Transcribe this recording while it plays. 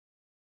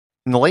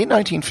In the late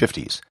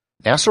 1950s,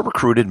 NASA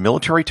recruited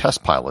military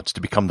test pilots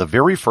to become the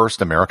very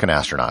first American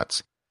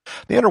astronauts.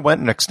 They underwent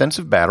an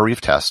extensive battery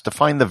of tests to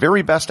find the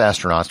very best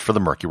astronauts for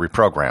the Mercury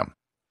program.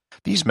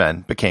 These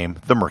men became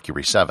the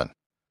Mercury 7.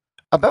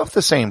 About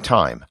the same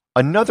time,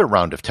 another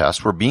round of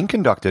tests were being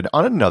conducted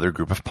on another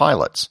group of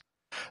pilots.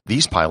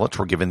 These pilots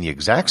were given the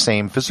exact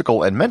same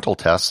physical and mental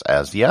tests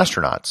as the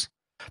astronauts.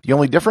 The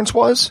only difference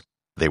was,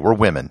 they were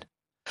women.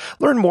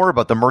 Learn more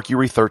about the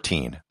Mercury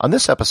 13 on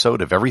this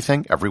episode of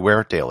Everything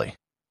Everywhere Daily.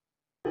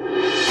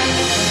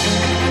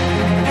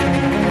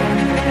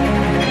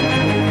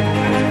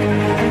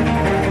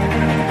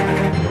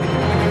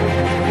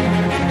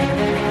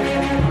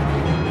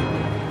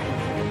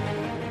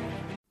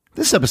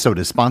 This episode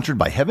is sponsored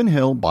by Heaven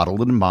Hill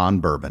Bottled &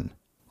 Bond Bourbon.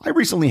 I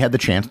recently had the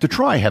chance to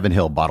try Heaven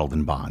Hill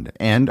Bottled & Bond,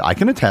 and I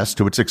can attest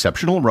to its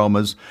exceptional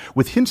aromas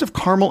with hints of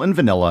caramel and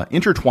vanilla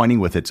intertwining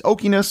with its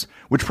oakiness,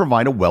 which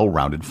provide a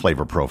well-rounded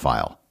flavor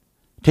profile.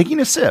 Taking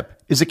a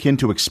sip is akin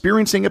to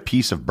experiencing a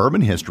piece of bourbon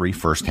history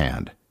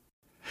firsthand.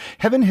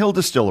 Heaven Hill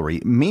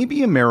Distillery may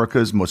be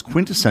America's most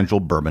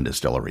quintessential bourbon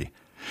distillery.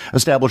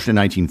 Established in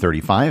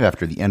 1935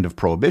 after the end of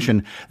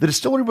Prohibition, the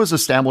distillery was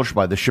established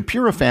by the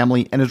Shapiro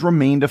family and has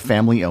remained a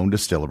family-owned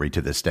distillery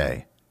to this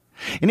day.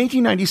 In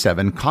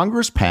 1897,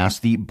 Congress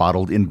passed the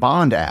Bottled in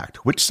Bond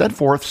Act, which set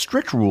forth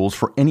strict rules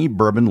for any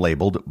bourbon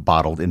labeled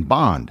Bottled in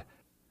Bond.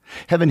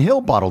 Heaven Hill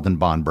Bottled in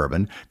Bond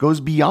Bourbon goes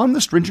beyond the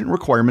stringent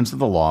requirements of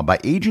the law by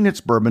aging its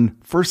bourbon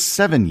for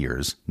 7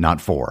 years, not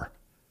 4.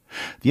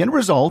 The end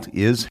result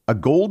is a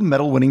gold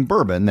medal-winning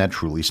bourbon that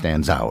truly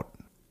stands out.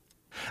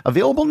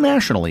 Available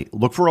nationally,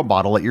 look for a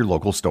bottle at your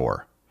local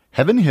store.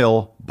 Heaven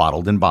Hill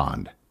Bottled in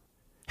Bond.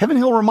 Heaven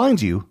Hill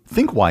reminds you,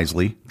 think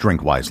wisely,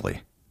 drink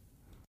wisely.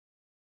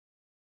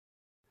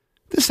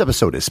 This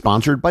episode is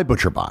sponsored by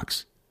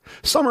ButcherBox.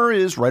 Summer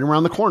is right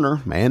around the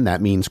corner, and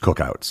that means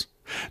cookouts.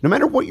 No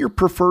matter what your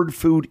preferred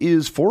food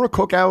is for a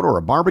cookout or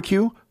a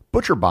barbecue,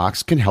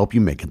 ButcherBox can help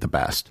you make it the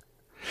best.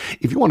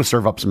 If you want to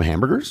serve up some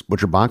hamburgers,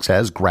 ButcherBox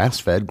has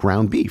grass-fed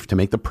ground beef to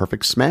make the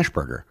perfect smash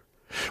burger.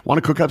 Want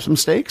to cook up some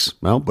steaks?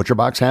 Well,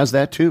 ButcherBox has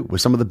that too,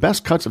 with some of the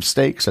best cuts of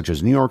steak such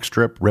as New York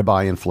strip,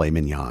 ribeye, and filet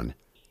mignon.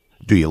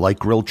 Do you like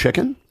grilled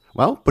chicken?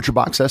 Well,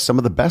 ButcherBox has some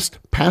of the best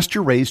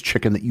pasture-raised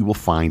chicken that you will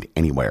find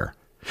anywhere.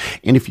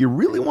 And if you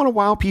really want to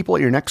wow people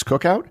at your next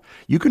cookout,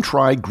 you can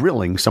try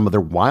grilling some of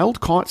their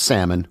wild-caught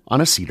salmon on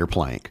a cedar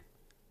plank.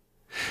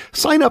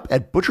 Sign up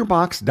at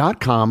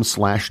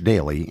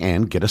butcherbox.com/daily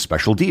and get a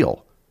special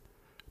deal.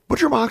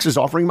 ButcherBox is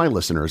offering my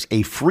listeners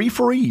a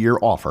free-for-a-year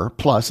offer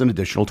plus an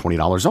additional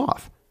 $20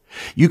 off.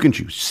 You can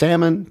choose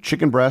salmon,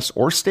 chicken breasts,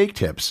 or steak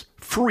tips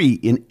free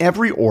in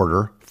every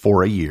order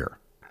for a year.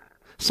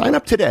 Sign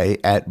up today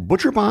at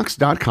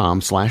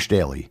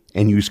butcherbox.com/daily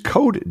and use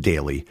code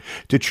DAILY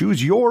to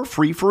choose your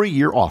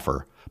free-for-a-year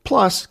offer,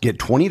 plus get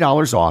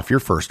 $20 off your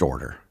first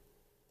order.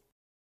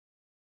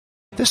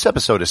 This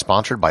episode is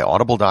sponsored by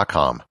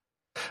Audible.com.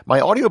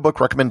 My audiobook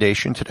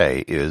recommendation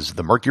today is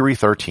The Mercury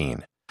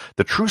 13,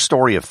 The True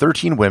Story of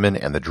 13 Women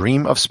and the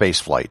Dream of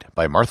Spaceflight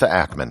by Martha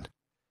Ackman.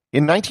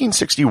 In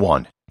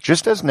 1961,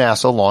 just as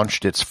NASA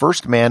launched its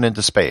first man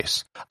into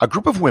space, a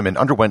group of women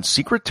underwent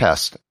secret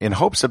tests in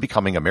hopes of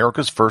becoming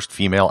America's first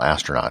female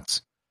astronauts.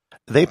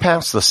 They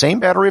passed the same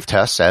battery of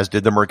tests as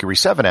did the Mercury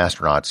 7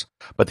 astronauts,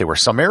 but they were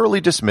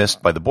summarily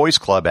dismissed by the Boys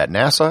Club at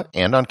NASA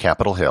and on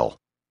Capitol Hill.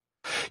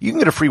 You can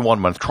get a free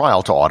 1-month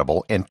trial to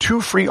Audible and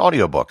 2 free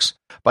audiobooks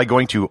by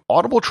going to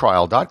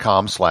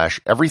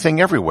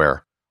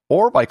audibletrial.com/everythingeverywhere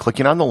or by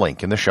clicking on the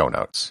link in the show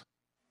notes.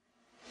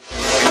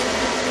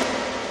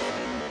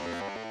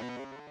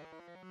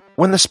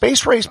 When the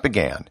space race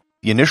began,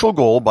 the initial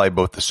goal by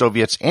both the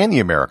Soviets and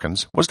the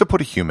Americans was to put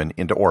a human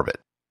into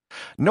orbit.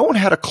 No one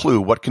had a clue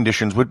what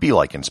conditions would be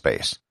like in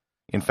space.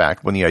 In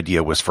fact, when the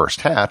idea was first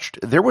hatched,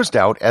 there was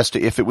doubt as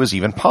to if it was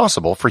even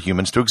possible for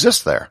humans to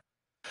exist there.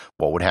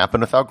 What would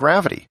happen without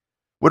gravity?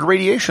 Would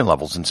radiation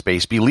levels in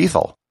space be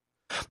lethal?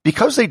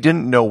 Because they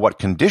didn't know what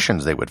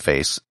conditions they would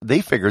face,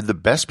 they figured the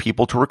best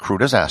people to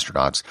recruit as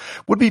astronauts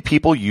would be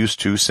people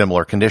used to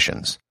similar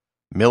conditions,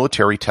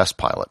 military test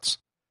pilots.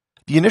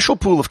 The initial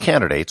pool of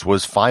candidates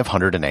was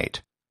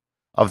 508.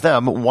 Of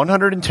them,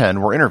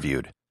 110 were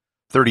interviewed.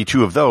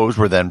 32 of those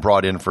were then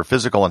brought in for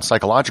physical and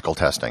psychological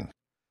testing.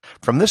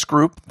 From this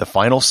group, the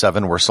final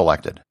 7 were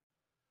selected.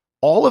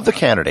 All of the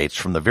candidates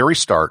from the very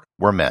start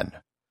were men.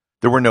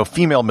 There were no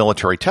female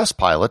military test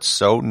pilots,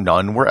 so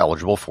none were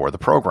eligible for the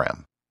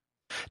program.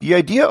 The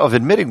idea of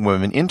admitting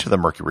women into the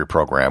Mercury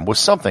program was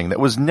something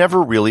that was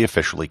never really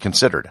officially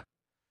considered.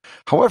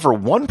 However,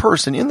 one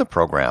person in the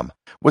program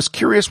was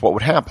curious what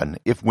would happen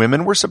if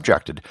women were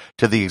subjected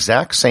to the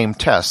exact same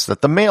tests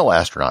that the male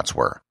astronauts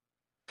were.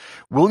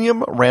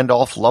 William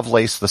Randolph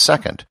Lovelace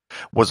II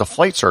was a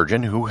flight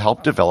surgeon who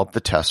helped develop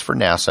the tests for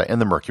NASA and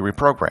the Mercury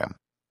program.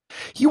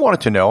 He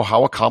wanted to know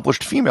how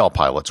accomplished female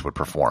pilots would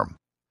perform.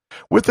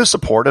 With the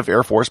support of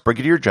Air Force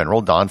Brigadier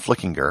General Don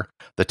Flickinger,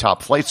 the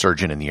top flight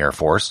surgeon in the Air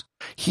Force,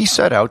 he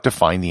set out to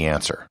find the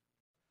answer.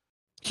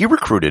 He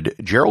recruited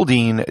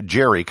Geraldine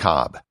Jerry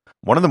Cobb,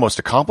 one of the most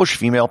accomplished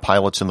female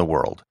pilots in the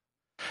world.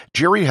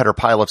 Jerry had her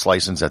pilot's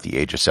license at the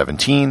age of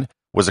 17,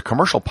 was a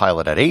commercial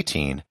pilot at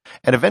 18,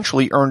 and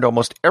eventually earned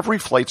almost every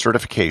flight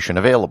certification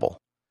available.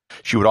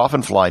 She would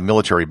often fly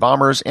military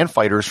bombers and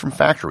fighters from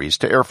factories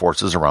to air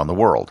forces around the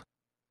world.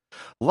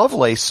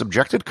 Lovelace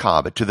subjected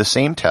Cobb to the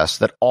same tests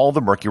that all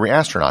the Mercury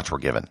astronauts were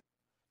given.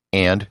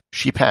 And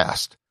she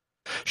passed.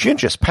 She didn't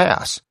just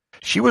pass.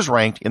 She was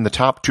ranked in the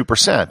top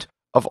 2%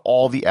 of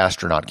all the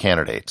astronaut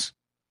candidates.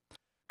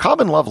 Cobb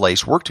and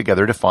Lovelace worked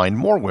together to find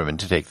more women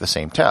to take the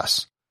same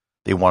tests.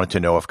 They wanted to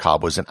know if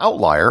Cobb was an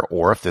outlier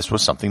or if this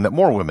was something that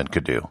more women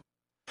could do.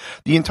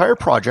 The entire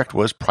project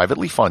was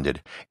privately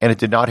funded, and it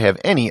did not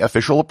have any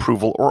official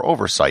approval or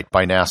oversight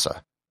by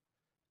NASA.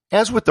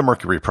 As with the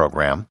Mercury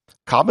program,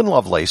 Cobb and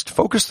Lovelace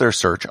focused their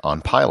search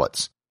on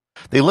pilots.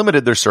 They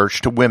limited their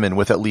search to women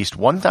with at least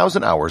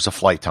 1,000 hours of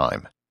flight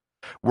time.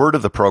 Word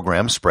of the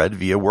program spread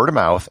via word of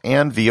mouth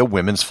and via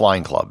women's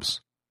flying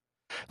clubs.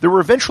 There were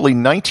eventually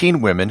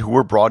 19 women who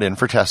were brought in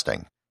for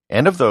testing,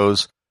 and of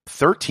those,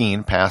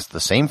 13 passed the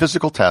same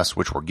physical tests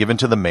which were given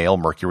to the male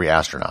Mercury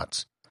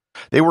astronauts.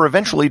 They were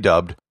eventually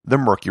dubbed the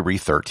Mercury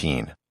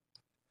 13.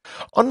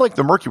 Unlike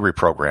the Mercury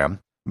program,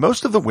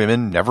 most of the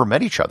women never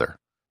met each other.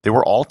 They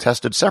were all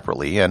tested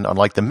separately, and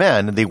unlike the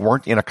men, they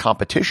weren't in a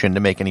competition to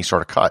make any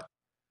sort of cut.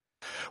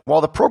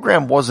 While the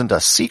program wasn't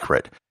a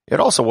secret, it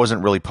also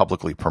wasn't really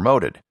publicly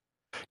promoted.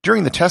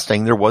 During the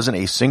testing, there wasn't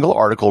a single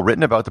article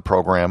written about the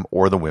program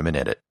or the women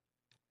in it.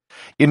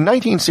 In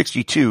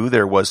 1962,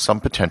 there was some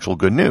potential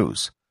good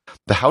news.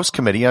 The House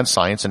Committee on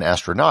Science and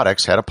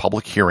Astronautics had a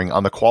public hearing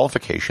on the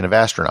qualification of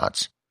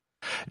astronauts.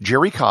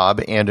 Jerry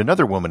Cobb and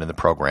another woman in the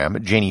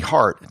program, Janie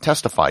Hart,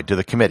 testified to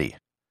the committee.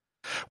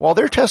 While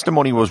their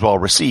testimony was well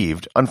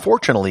received,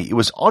 unfortunately it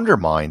was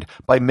undermined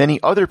by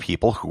many other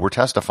people who were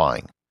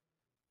testifying.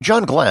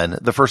 John Glenn,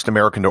 the first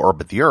American to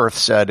orbit the Earth,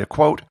 said,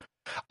 quote,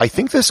 "I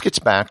think this gets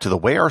back to the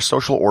way our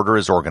social order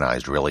is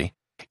organized, really.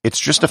 It's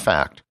just a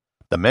fact.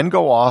 The men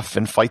go off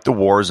and fight the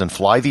wars and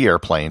fly the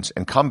airplanes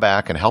and come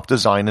back and help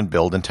design and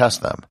build and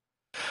test them.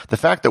 The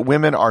fact that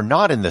women are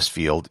not in this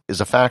field is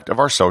a fact of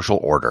our social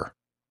order."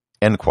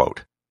 End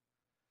quote.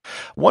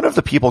 One of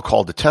the people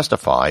called to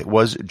testify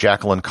was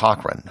Jacqueline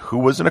Cochran, who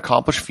was an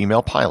accomplished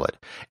female pilot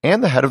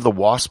and the head of the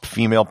WASP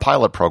female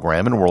pilot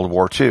program in World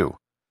War II.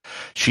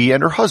 She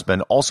and her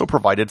husband also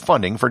provided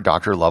funding for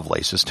Dr.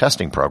 Lovelace's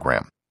testing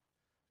program.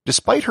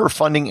 Despite her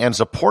funding and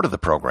support of the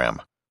program,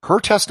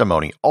 her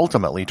testimony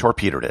ultimately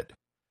torpedoed it.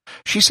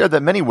 She said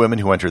that many women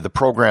who entered the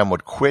program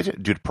would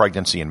quit due to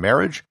pregnancy and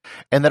marriage,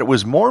 and that it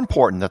was more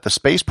important that the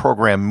space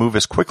program move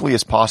as quickly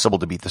as possible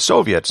to beat the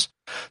Soviets,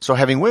 so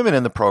having women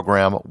in the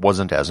program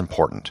wasn't as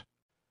important.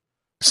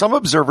 Some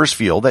observers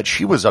feel that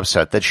she was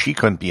upset that she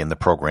couldn't be in the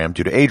program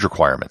due to age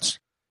requirements.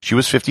 She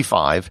was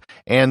 55,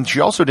 and she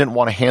also didn't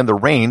want to hand the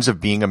reins of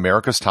being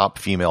America's top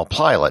female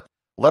pilot,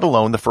 let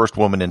alone the first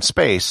woman in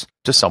space,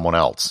 to someone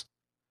else.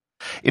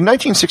 In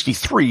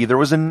 1963, there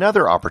was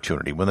another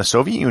opportunity when the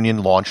Soviet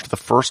Union launched the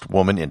first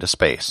woman into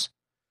space.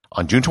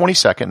 On June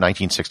 22,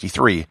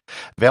 1963,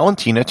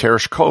 Valentina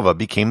Tereshkova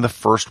became the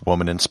first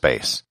woman in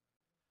space.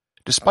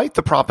 Despite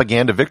the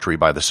propaganda victory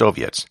by the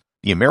Soviets,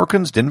 the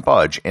Americans didn't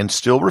budge and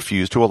still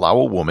refused to allow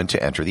a woman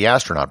to enter the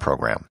astronaut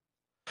program.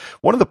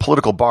 One of the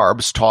political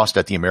barbs tossed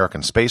at the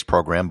American space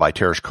program by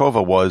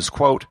Tereshkova was,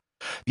 quote,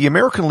 "The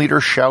American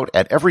leaders shout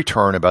at every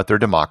turn about their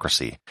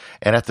democracy,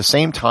 and at the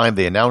same time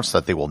they announce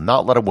that they will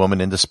not let a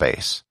woman into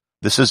space.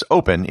 This is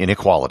open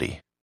inequality."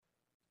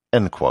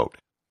 End quote.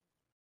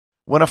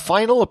 When a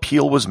final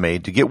appeal was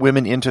made to get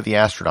women into the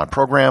astronaut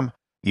program,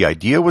 the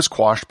idea was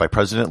quashed by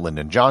President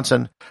Lyndon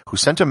Johnson, who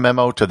sent a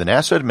memo to the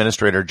NASA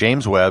Administrator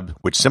James Webb,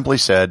 which simply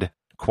said,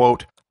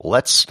 quote,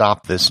 "Let's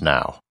stop this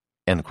now."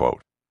 End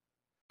quote.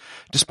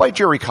 Despite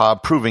Jerry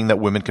Cobb proving that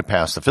women could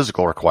pass the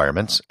physical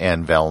requirements,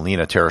 and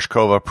Valentina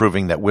Tereshkova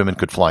proving that women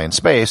could fly in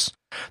space,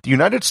 the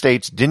United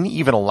States didn't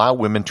even allow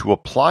women to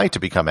apply to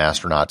become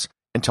astronauts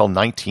until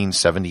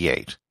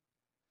 1978.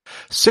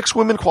 6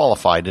 women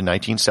qualified in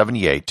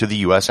 1978 to the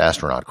U.S.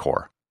 Astronaut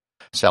Corps: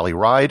 Sally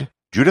Ride,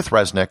 Judith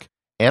Resnick,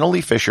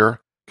 Annalee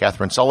Fisher,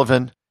 Catherine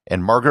Sullivan,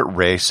 and Margaret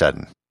Ray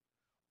Seddon.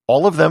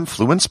 All of them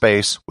flew in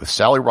space, with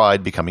Sally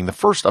Ride becoming the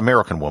first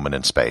American woman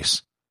in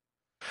space.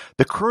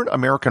 The current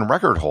American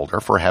record holder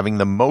for having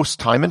the most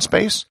time in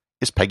space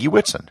is Peggy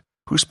Whitson,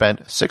 who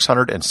spent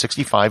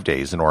 665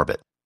 days in orbit.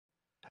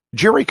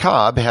 Jerry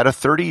Cobb had a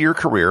 30-year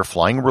career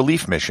flying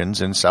relief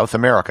missions in South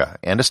America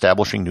and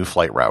establishing new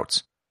flight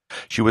routes.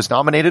 She was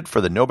nominated for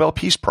the Nobel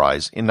Peace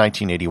Prize in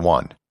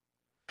 1981.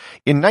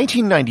 In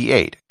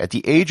 1998, at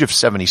the age of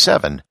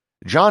 77,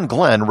 John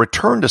Glenn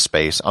returned to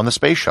space on the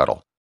space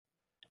shuttle.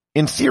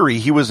 In theory,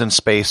 he was in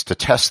space to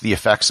test the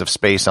effects of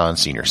space on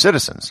senior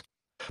citizens,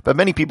 but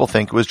many people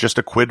think it was just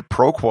a quid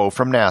pro quo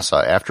from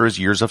NASA after his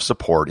years of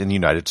support in the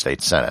United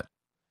States Senate.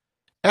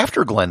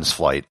 After Glenn's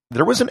flight,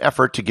 there was an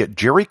effort to get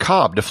Jerry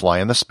Cobb to fly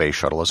on the space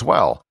shuttle as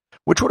well,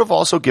 which would have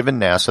also given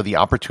NASA the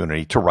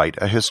opportunity to right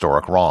a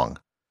historic wrong.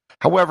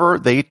 However,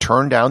 they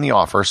turned down the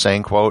offer,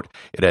 saying, quote,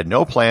 it had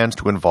no plans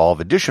to involve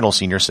additional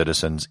senior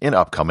citizens in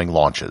upcoming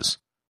launches.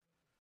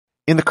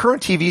 In the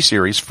current TV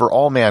series For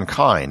All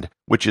Mankind,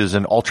 which is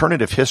an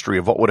alternative history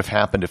of what would have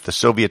happened if the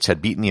Soviets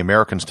had beaten the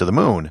Americans to the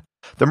moon,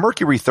 the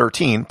Mercury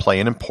 13 play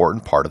an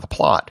important part of the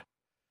plot.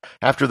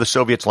 After the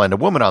Soviets land a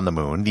woman on the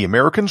moon, the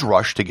Americans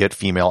rush to get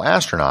female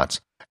astronauts,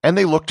 and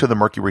they look to the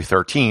Mercury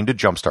 13 to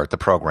jumpstart the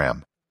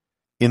program.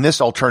 In this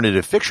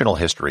alternative fictional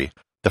history,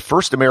 the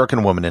first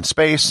American woman in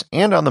space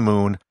and on the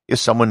moon is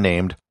someone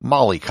named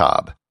Molly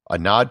Cobb, a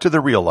nod to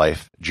the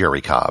real-life Jerry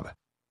Cobb.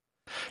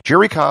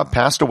 Jerry Cobb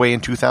passed away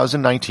in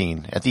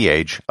 2019 at the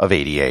age of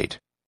 88.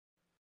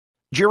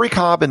 Jerry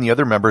Cobb and the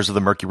other members of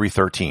the Mercury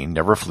 13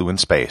 never flew in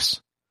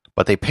space,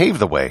 but they paved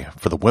the way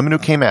for the women who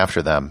came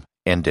after them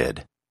and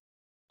did.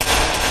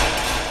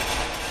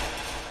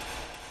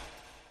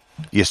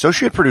 The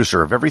associate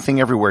producer of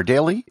Everything Everywhere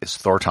Daily is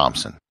Thor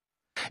Thompson.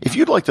 If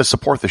you'd like to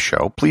support the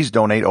show, please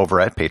donate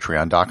over at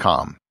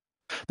patreon.com.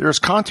 There is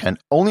content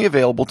only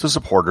available to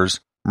supporters,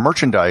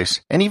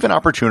 merchandise, and even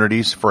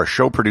opportunities for a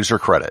show producer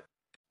credit.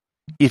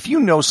 If you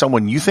know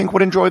someone you think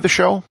would enjoy the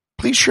show,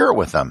 please share it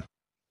with them.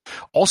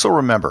 Also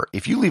remember,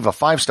 if you leave a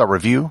 5-star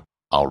review,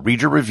 I'll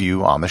read your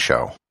review on the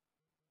show.